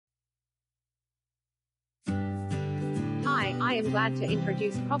I am glad to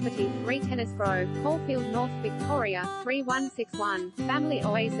introduce property 3 Tennis Grove, Caulfield, North Victoria, 3161, family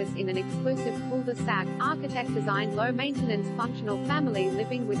oasis in an exclusive cul-de-sac, architect-designed low-maintenance functional family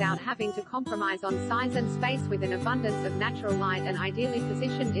living without having to compromise on size and space with an abundance of natural light and ideally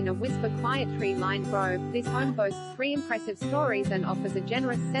positioned in a whisper quiet tree-lined grove. This home boasts 3 impressive stories and offers a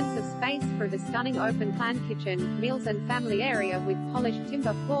generous sense of space through the stunning open-plan kitchen, meals and family area with polished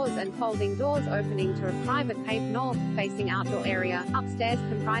timber floors and folding doors opening to a private paved north-facing outdoor area, upstairs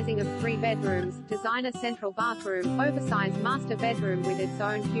comprising of 3 bedrooms, designer central bathroom, oversized master bedroom with its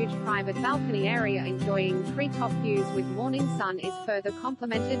own huge private balcony area enjoying treetop views with morning sun is further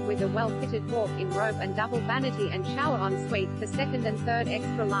complemented with a well-fitted walk-in robe and double vanity and shower ensuite. The second and third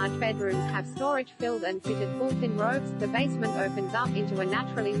extra-large bedrooms have storage-filled and fitted built-in robes. The basement opens up into a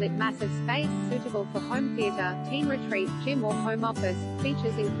naturally lit massive space suitable for home theater, teen retreat, gym or home office.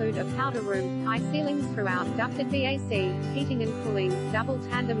 Features include a powder room, high ceilings throughout, ducted VIC, heating and cooling, double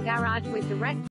tandem garage with direct